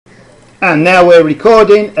And now we're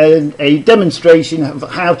recording a demonstration of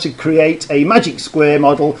how to create a magic square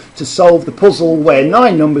model to solve the puzzle where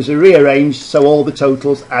 9 numbers are rearranged so all the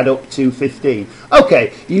totals add up to 15.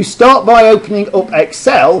 Okay, you start by opening up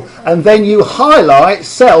Excel and then you highlight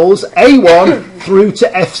cells A1 through to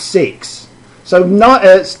F6. So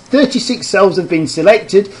 36 cells have been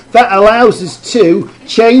selected. That allows us to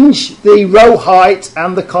change the row height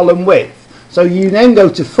and the column width. So you then go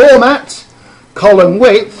to Format, Column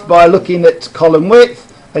Width by looking at column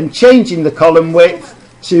width and changing the column width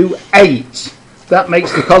to 8. That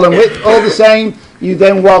makes the column width all the same. You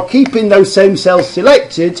then, while keeping those same cells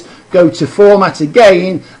selected, go to Format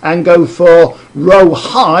again and go for Row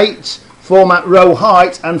Height, Format Row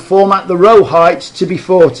Height, and format the row height to be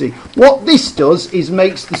 40. What this does is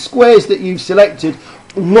makes the squares that you've selected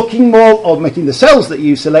looking more, or making the cells that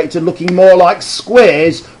you selected looking more like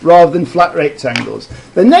squares rather than flat rectangles.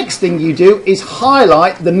 The next thing you do is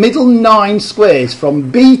highlight the middle 9 squares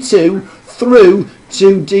from B2 through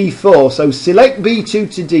to D4. So select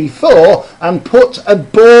B2 to D4 and put a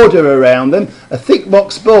border around them, a thick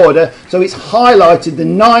box border, so it's highlighted the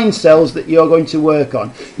 9 cells that you're going to work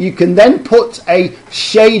on. You can then put a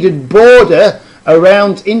shaded border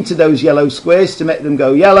around into those yellow squares to make them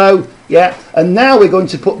go yellow. Yeah, and now we're going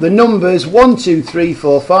to put the numbers 1, 2, 3,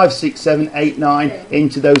 4, 5, 6, 7, 8, 9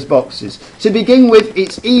 into those boxes. To begin with,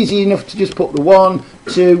 it's easy enough to just put the 1,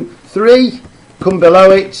 2, 3, come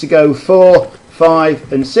below it to go 4,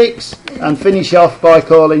 5 and 6, and finish off by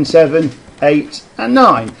calling 7, 8 and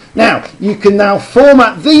 9. Now, you can now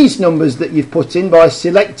format these numbers that you've put in by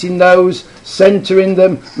selecting those, centering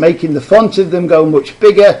them, making the font of them go much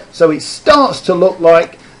bigger, so it starts to look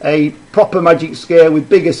like a proper magic square with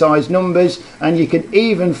bigger size numbers. And you can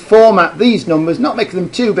even format these numbers, not make them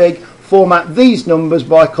too big, format these numbers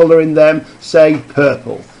by colouring them, say,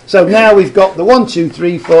 purple. So now we've got the 1, 2,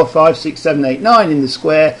 3, 4, 5, 6, 7, 8, 9 in the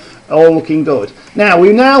square, all looking good. Now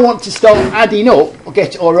we now want to start adding up,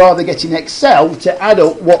 or rather getting Excel to add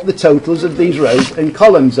up what the totals of these rows and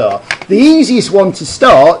columns are. The easiest one to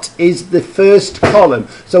start is the first column.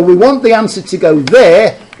 So we want the answer to go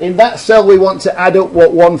there. In that cell we want to add up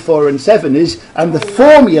what 1, 4 and 7 is, and the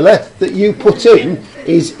formula that you put in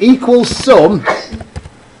is equals sum,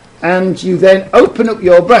 and you then open up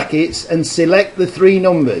your brackets and select the 3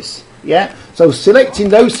 numbers. Yeah, so selecting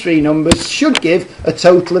those 3 numbers should give a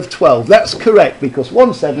total of 12. That's correct, because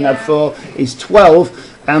 1, 7 add 4 is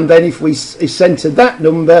 12. And then if we centre that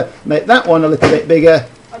number, make that one a little bit bigger,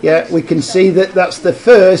 yeah, we can see that that's the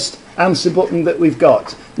first answer button that we've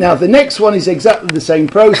got. Now the next one is exactly the same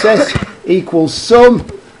process. Equals sum,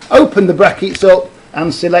 open the brackets up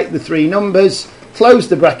and select the 3 numbers, close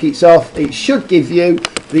the brackets off. It should give you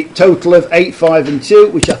the total of 8, 5 and 2,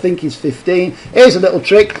 which I think is 15. Here's a little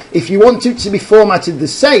trick. If you want it to be formatted the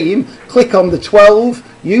same, click on the 12,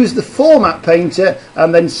 use the format painter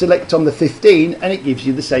and then select on the 15 and it gives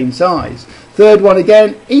you the same size. Third one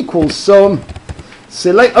again, equals sum,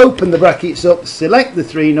 select, open the brackets up, select the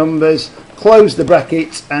 3 numbers, close the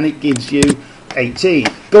brackets and it gives you 18.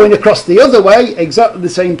 Going across the other way, exactly the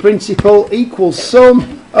same principle, equals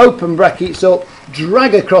sum, open brackets up,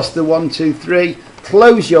 drag across the 1, 2, 3,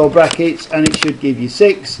 close your brackets and it should give you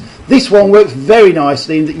 6. This one works very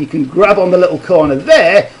nicely in that you can grab on the little corner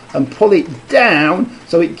there and pull it down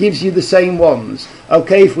so it gives you the same ones.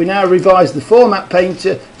 Okay, if we now revise the format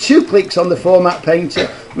painter, 2 clicks on the format painter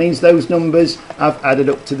means those numbers have added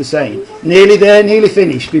up to the same. Nearly there, nearly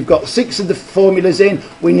finished. We've got 6 of the formulas in.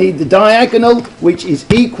 We need the diagonal, which is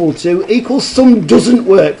equal to, equals sum doesn't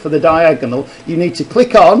work for the diagonal. You need to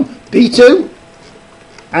click on B2,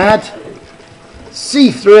 add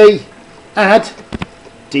C3, add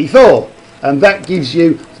D4, and that gives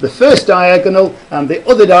you the first diagonal and the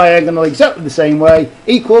other diagonal exactly the same way,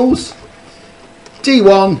 equals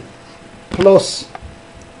D1 plus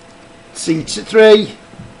C3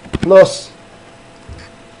 plus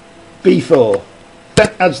B4.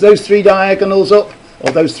 That adds those 3 diagonals up,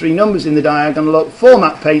 or those 3 numbers in the diagonal up.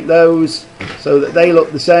 Format paint those so that they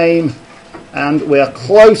look the same, and we are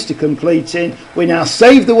close to completing. We now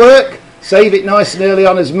save the work. Save it nice and early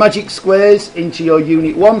on as Magic Squares into your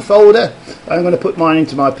Unit 1 folder. I'm going to put mine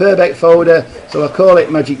into my Purbeck folder, so I'll call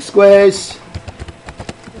it Magic Squares.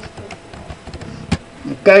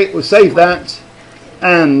 Okay, we'll save that.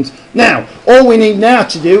 And now, all we need now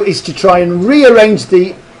to do is to try and rearrange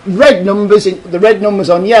the red numbers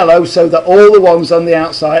on yellow so that all the ones on the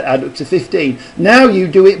outside add up to 15. Now you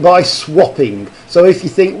do it by swapping. So if you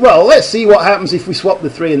think, well, let's see what happens if we swap the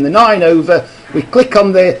 3 and the 9 over, we click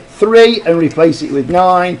on the 3 and replace it with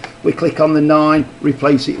 9, we click on the 9,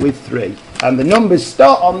 replace it with 3. and the numbers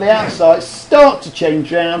start on the outside, start to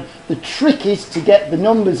change round. The trick is to get the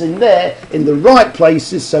numbers in there in the right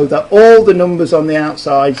places so that all the numbers on the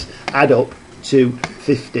outsides add up to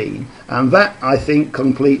 15. And that, I think,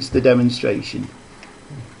 completes the demonstration.